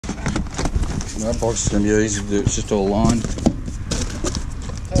That box is going to be easy to do, it's just all lined. These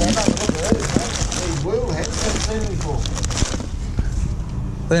wheel heads, haven't seen them before.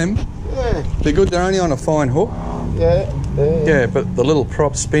 Them? Yeah. They're good, they're only on a fine hook. Yeah. Yeah, but the little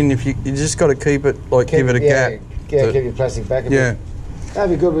prop spin, if you just got to keep it, like give it a gap. Yeah, keep your plastic back a bit.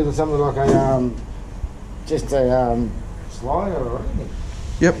 That'd be good with something like a, just a slider or anything.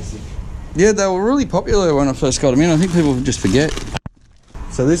 Yep. Basic. Yeah, they were really popular when I first got them in. I think people just forget.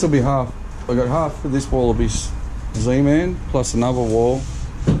 So this will be half. I got half of this wall will be Z-Man, plus another wall.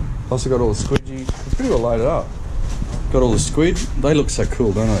 Plus I got all the squidgies. It's pretty well loaded up. Got all the squid. They look so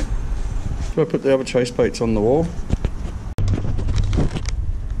cool, don't they? Do I put the other chase baits on the wall?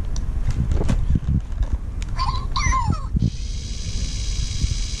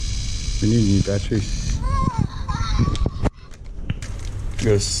 We need new batteries. We've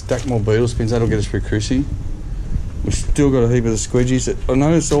got to stack more beetle spins, that'll get us through Chrissy. We've still got a heap of the squidgies. I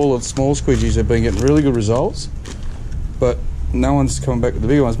noticed all the small squidgies have been getting really good results, but no one's coming back with the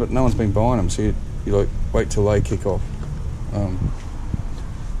bigger ones, but no one's been buying them, so you like wait till they kick off.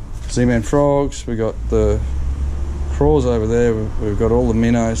 Z-Man frogs, we got the crawls over there, we've got all the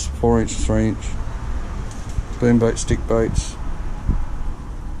minnows, 4-inch, 3-inch, boom bait, stick baits,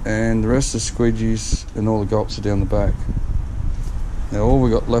 and the rest of the squidgies and all the gulps are down the back. Now all we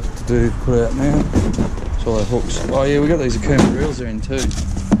got left to do, put out now, is all our hooks. Oh yeah, we got these Akuma reels there in too.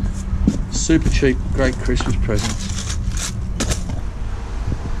 Super cheap, great Christmas presents.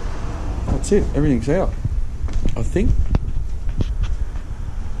 That's it, everything's out, I think.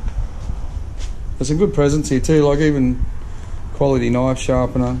 There's some good presents here too, like even quality knife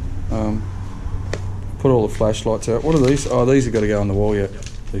sharpener. Put all the flashlights out. What are these? Oh, these have got to go on the wall yet,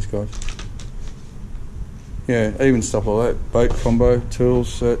 these guys. Yeah, even stuff like that. Bait combo,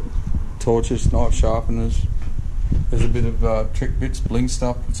 tools set, torches, knife sharpeners. There's a bit of trick bits, bling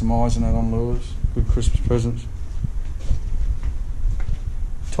stuff, put some eyes in that on lures. Good Christmas presents.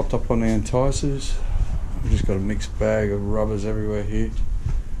 Topped up on the enticers. We've just got a mixed bag of rubbers everywhere here.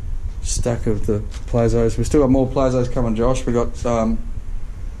 Stack of the plazos. We've still got more plazos coming, Josh. We got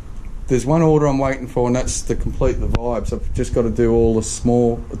there's one order I'm waiting for, and that's to complete the vibes. I've just got to do all the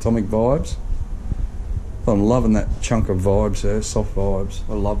small atomic vibes. I'm loving that chunk of vibes there, soft vibes.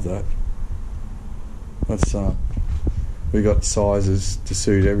 I love that. That's we got sizes to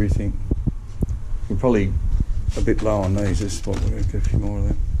suit everything. We're probably a bit low on these. This is what we're going to get a few more of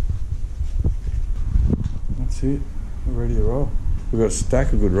them. That's it. We're ready to roll. We've got a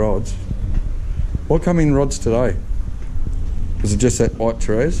stack of good rods. What come in rods today? Was it just that white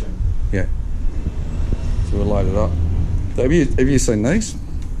Therese? Yeah. So we'll load it up. Have you seen these?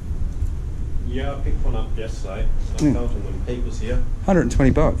 Yeah, I picked one up yesterday. I felt them when Pete was here.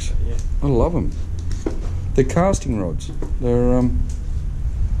 $120. Yeah. I love them. They're casting rods. They're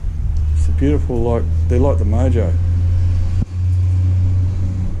it's a beautiful, they're like the Mojo.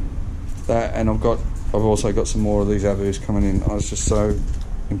 That, and I've also got some more of these Abus coming in. I was just so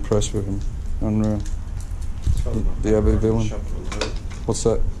impressed with them. Unreal. The Abu villain. What's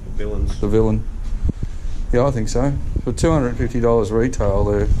that? The villains. The villain. Yeah, I think so. For $250 retail,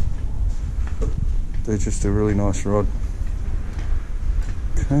 they're just a really nice rod.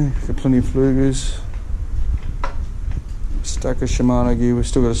 Okay, got plenty of flugers. Stack of Shimano gear. We've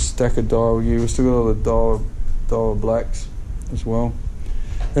still got a stack of Daiwa gear. We've still got all the Daiwa blacks as well.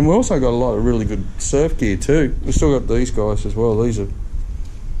 And we also got a lot of really good surf gear too. We've still got these guys as well. These are,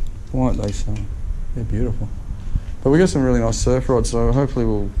 why aren't they so? They're beautiful. But we got some really nice surf rods, so hopefully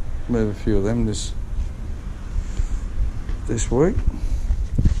we'll move a few of them this week.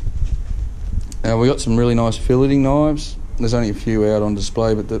 We got some really nice filleting knives. There's only a few out on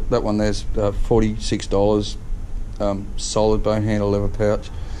display, but that one there's $46. Solid bone handle leather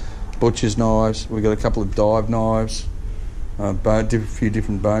pouch. Butcher's knives. We got a couple of dive knives. A few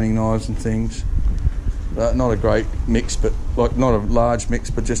different boning knives and things. Not a great mix, but not a large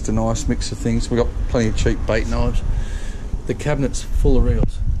mix, but just a nice mix of things. We got plenty of cheap bait knives. The cabinet's full of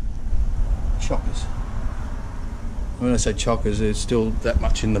reels. Chockers. When I say chockers, there's still that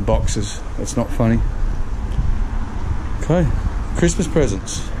much in the boxes. That's not funny. Okay, Christmas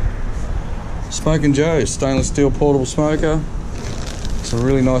presents. Smoking Joe's stainless steel portable smoker. Some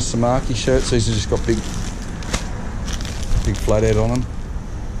really nice Samaki shirts. These have just got big flathead on them.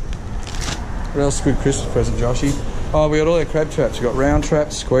 What else is a good Christmas present, Joshy? Oh, we got all our crab traps. We got round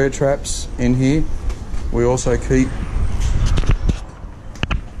traps, square traps in here. We also keep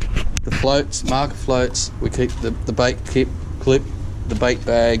the floats, marker floats. We keep the bait clip, the bait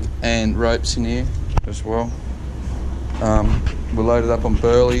bag, and ropes in here as well. We're loaded up on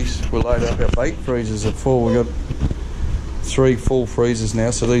burleys. We're loaded up our bait freezers at full. We got 3 full freezers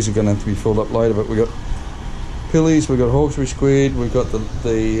now, so these are going to have to be filled up later. But we got pillies, we got hawksbill squid, we got the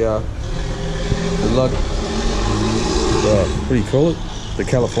lug. What do you call it? The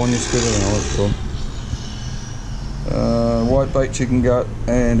California squid. I don't know what it's called. White bait chicken gut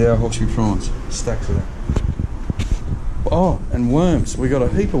and our hawksbill prawns. Stacks of them. Oh, and worms. We got a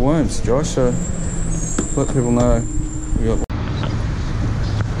heap of worms, Josh. So let people know we got.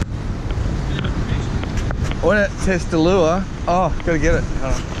 I want to test the lure. Oh, gotta get it.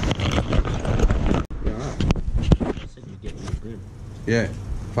 Yeah,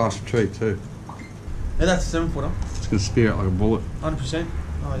 fast retreat too. Yeah, that's a 7-footer. It's gonna spear out like a bullet. 100%.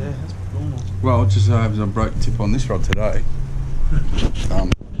 Oh yeah, that's normal. Well, it just so happens I broke tip on this rod today.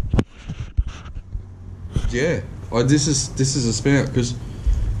 Yeah, this is a spin out because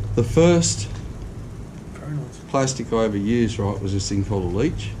the first plastic I ever used, right, was this thing called a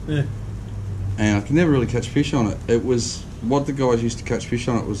leech. Yeah. And I could never really catch fish on it. It was what the guys used to catch fish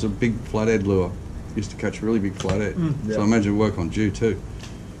on. It was a big flathead lure. Used to catch a really big flathead. Yeah. So I imagine work on Jew too.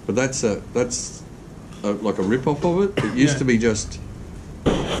 But that's like a rip off of it. It used to be just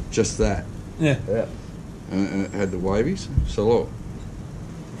that. Yeah. Yeah. And it had the wavies. So look.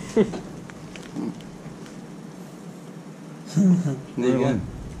 There you go. And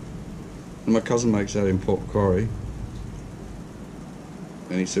my cousin makes that in Port Macquarie.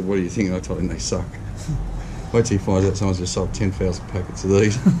 And he said, "What do you think?" And I told him they suck. Wait till he finds out someone's just sold 10,000 packets of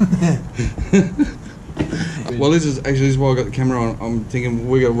these. Well, this is why I got the camera on. I'm thinking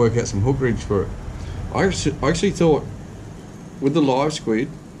we got to work out some hook rigs for it. I actually thought with the live squid,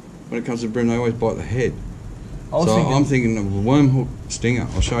 when it comes to bream, they always bite the head. I'm thinking of a worm hook stinger.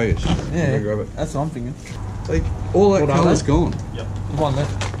 I'll show you. Yeah, grab it. that's what I'm thinking. Like, all that colour's gone. Yep. One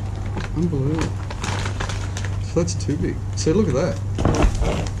left. Unbelievable. So that's too big. So look at that.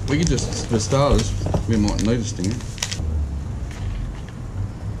 We could just, for starters, we might need a stinger.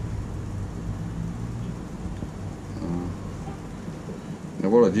 Now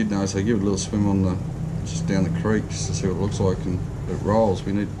what I did know is I give it a little swim on just down the creek just to see what it looks like, and it rolls.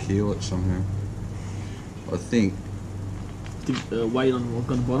 We need to keel it somehow. I think Weight on the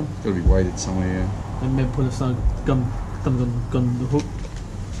bottom. it's got to be weighted somewhere. Yeah. And maybe put a gun the hook.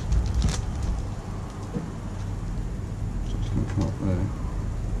 So it's going to come up there.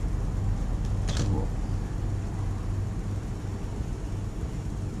 So what?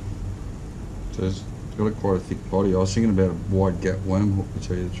 So it's got quite a thick body. I was thinking about a wide gap worm hook, to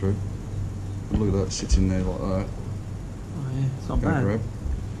tell you the truth. But look at that, it sits in there like that. Oh yeah, it's not Gonna bad. grab.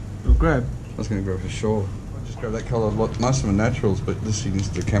 It'll grab. I was going to grab for sure. I just grab that colour. Most of them are naturals, but this thing is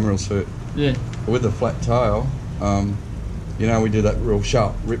the camera suit. Yeah. With the flat tail, you know, we do that real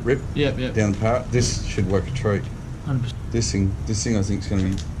sharp rip Yep. down the parrot. This should work a treat. 100%. This thing I think is going to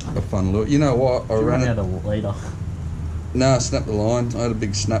be a fun lure. You know what? I ran out it. of leader. No, I snapped the line. I had a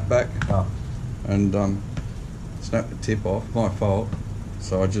big snapback. Oh. And snapped the tip off. My fault.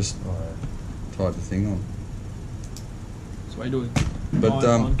 So I just tied the thing on. That's what you do. But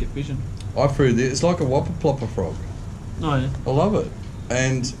get fishing. I threw this. It's like a whopper plopper frog. Oh yeah. I love it.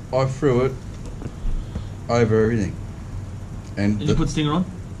 And I threw it over everything. And Did you put stinger on?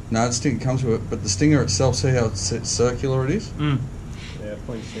 no, the stinger comes with it, but the stinger itself, see how circular it is? Mm. Yeah,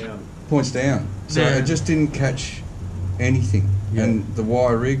 points down. Points down. So Yeah. it just didn't catch anything. Yeah. And the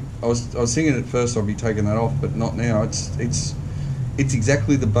wire rig, I was thinking at first I'd be taking that off, but not now. It's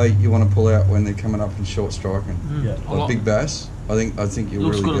exactly the bait you want to pull out when they're coming up in short striking. Mm. Yeah. Like big bass, I think you'll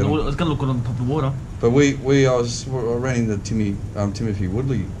Looks really good get on the water. 'em. It's gonna look good on top of the water. But I ran into Timothy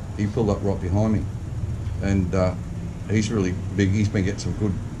Woodley. He pulled up right behind me, and he's really big. He's been getting some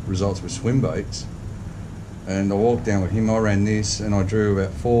good results with swim baits. And I walked down with him. I ran this, and I drew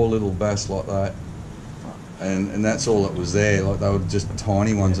about 4 little bass like that, and that's all that was there. Like they were just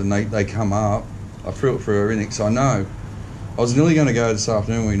tiny ones, and they come up. I threw it through everything. So I know I was nearly going to go this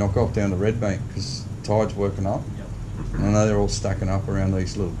afternoon when we knock off down to Red Bank because tide's working up. And I know they're all stacking up around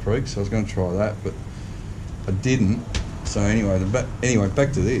these little creeks, so I was going to try that, but I didn't. So anyway,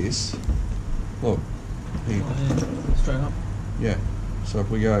 back to this. Look, here. Yeah, straight up. Yeah. So if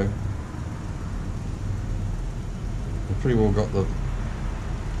we go, we've pretty well got the.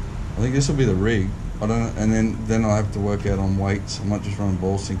 I think this will be the rig. I don't know, and then I'll have to work out on weights. I might just run a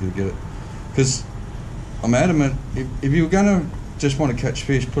ball sinker to get it, because I'm adamant. If you're going to just want to catch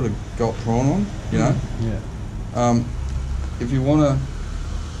fish, put a gulp prawn on. You know. Yeah. If you want to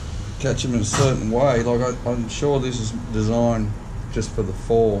catch them in a certain way, like I'm sure this is designed just for the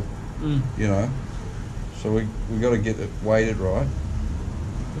fall, you know. So we got to get it weighted right.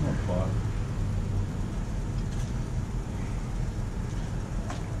 Come on, fire.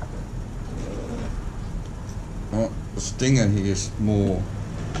 Oh, stinger here is more,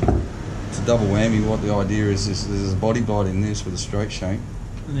 it's a double whammy. What the idea is there's a body bite in this with a straight shank.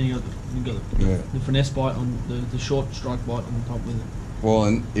 And then you got the finesse bite on the short strike bite on top with it. Well,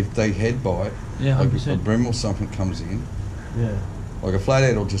 and if they head bite, Yeah, like 100%. if a brim or something comes in, Yeah. like a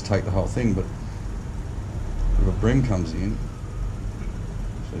flathead will just take the whole thing, but if a brim comes in,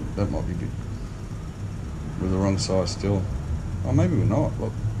 so that might be good. We're the wrong size still. Oh, maybe we're not.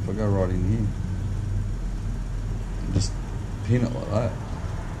 Look, if I go right in here, just pin it like that.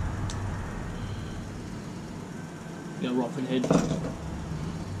 Yeah, right for the head.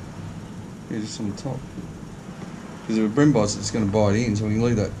 Yeah, just on the top. Because if a brim bites, it's going to bite in, so we can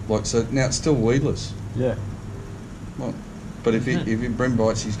leave that. Like so, now it's still weedless. Yeah. Well, but if it brim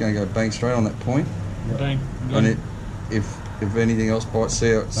bites, he's going to go bang straight on that point. Bang. And it, if anything else bites,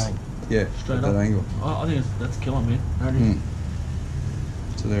 see how it's Bang. yeah Straight at up. that angle. I think that's killing, man.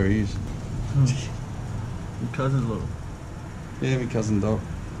 Mm. So there he is. Your cousin's little. Yeah, my cousin Doc.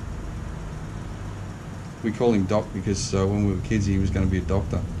 We call him Doc because when we were kids, he was going to be a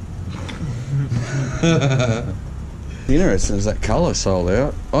doctor. Interesting is that colour sold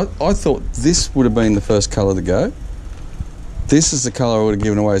out. I thought this would have been the first colour to go. This is the colour I would have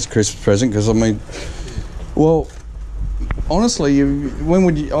given away as a Christmas present because I mean, well, honestly,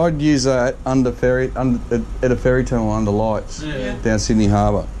 I'd use that at a ferry terminal under lights down Sydney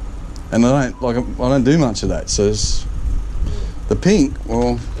Harbour, and I don't do much of that. So it's, the pink,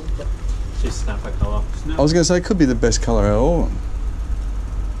 well, Just snapper colour. I was going to say it could be the best colour out of all of them.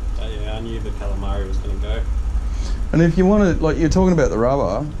 Yeah, I knew the calamari was going to go. And if you want to, like you're talking about the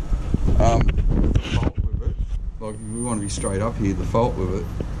rubber, the fault with it, like if we want to be straight up here, the fault with it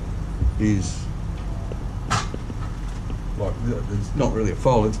is, like, it's not really a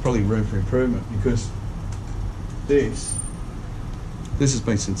fault, it's probably room for improvement because this has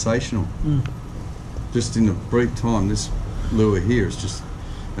been sensational. Just in a brief time, this lure here is just,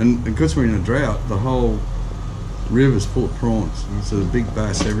 and because we're in a drought, the whole river's full of prawns, so there's big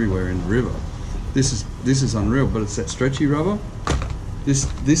bass everywhere in the river. This is unreal, but it's that stretchy rubber. This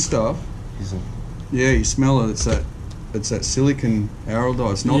stuff, yeah, you smell it. It's that silicon arrow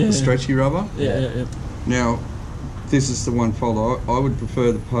dye. It's not the stretchy rubber. Yeah. Now, this is the one fault. I would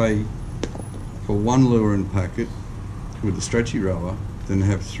prefer to pay for one lure in a packet with the stretchy rubber than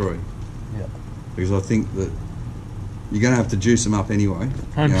have three. Yeah. Because I think that you're going to have to juice them up anyway.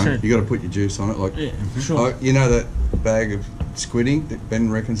 100%. You got to put your juice on it. Like, Yeah, for sure. you know that bag of squidding that Ben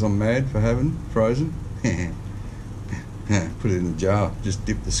reckons I'm mad for having frozen? Put it in the jar. Just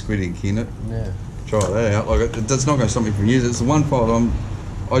dip the squid ink in it. Yeah. Try that out. Like that's not going to stop me from using it. It's the one fault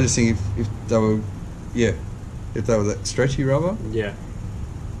I just think if they were, if they were that stretchy rubber. Yeah.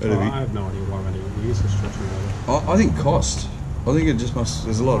 It'd be, I have no idea why they use a stretchy rubber. I think cost. I think it just must.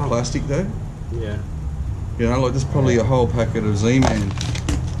 There's a lot of plastic there. Yeah. You know, like there's probably a whole packet of Z-Man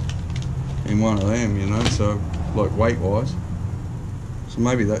in one of them. You know, so like weight wise. So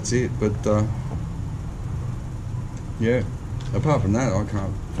maybe that's it. But yeah. Apart from that, I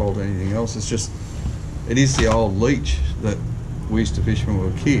can't fault anything else. It's just, it is the old leech that we used to fish when we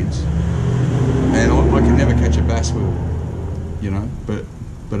were kids, and I could never catch a bass with it, you know. But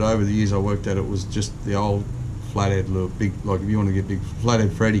over the years I worked at it was just the old flathead lure, big. Like if you want to get big,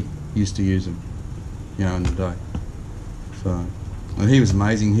 Flathead Freddy used to use them, you know, in the day. So, and he was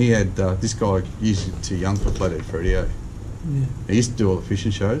amazing. He had this guy used to too young for Flathead Freddy. Eh? Yeah. He used to do all the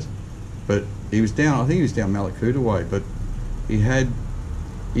fishing shows, but he was down. I think he was down Malakuta way, but. He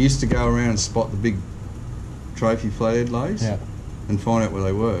used to go around and spot the big trophy flathead lays and find out where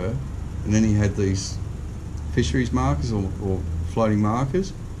they were, and then he had these fisheries markers or floating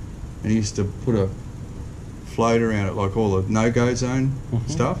markers, and he used to put a float around it, like all the no-go zone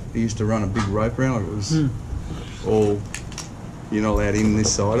stuff. He used to run a big rope around like it was all, you're not allowed in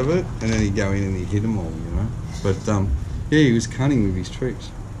this side of it, and then he'd go in and he'd hit them all, you know. But yeah, he was cunning with his tricks.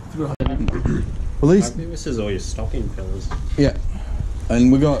 Well, these, This is all your stocking fellas. yeah,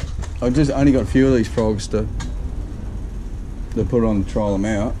 and I just only got a few of these frogs to put on and trial them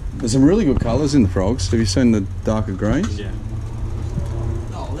out. There's some really good colours in the frogs. Have you seen the darker greens? Yeah.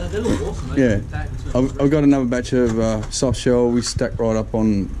 Oh, they look awesome. Yeah. I've got another batch of soft shell we stacked right up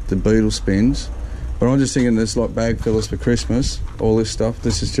on the beetle spins, but I'm just thinking there's like bag fillers for Christmas, all this stuff.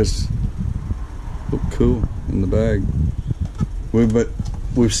 This is just look cool in the bag.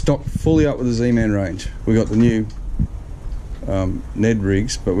 We've stocked fully up with the Z-Man range. We got the new Ned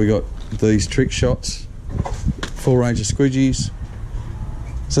rigs, but we got these trick shots, full range of squidgies.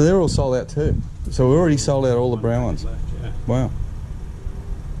 So they're all sold out too. So we already sold out all the brown ones. Yeah. Wow.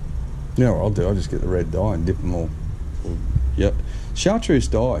 You know what I'll do? I'll just get the red dye and dip them all. Yep. Chartreuse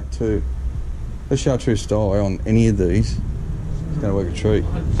dye too. The chartreuse style on any of these, it's going to work a treat.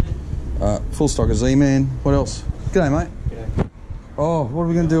 Full stock of Z-Man. What else? G'day, mate. G'day. Oh, what are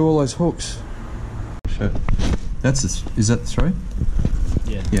we going to do with all those hooks? Shit. That's is that the 3?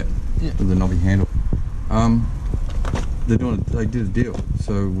 Yeah. Yeah. With the knobby handle. They did a deal,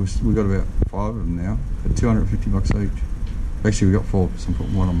 so we got about 5 of them now for $250 each. Actually, we got 4, so I'm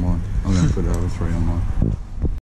putting 1 on mine. I'm going to put over 3 on mine.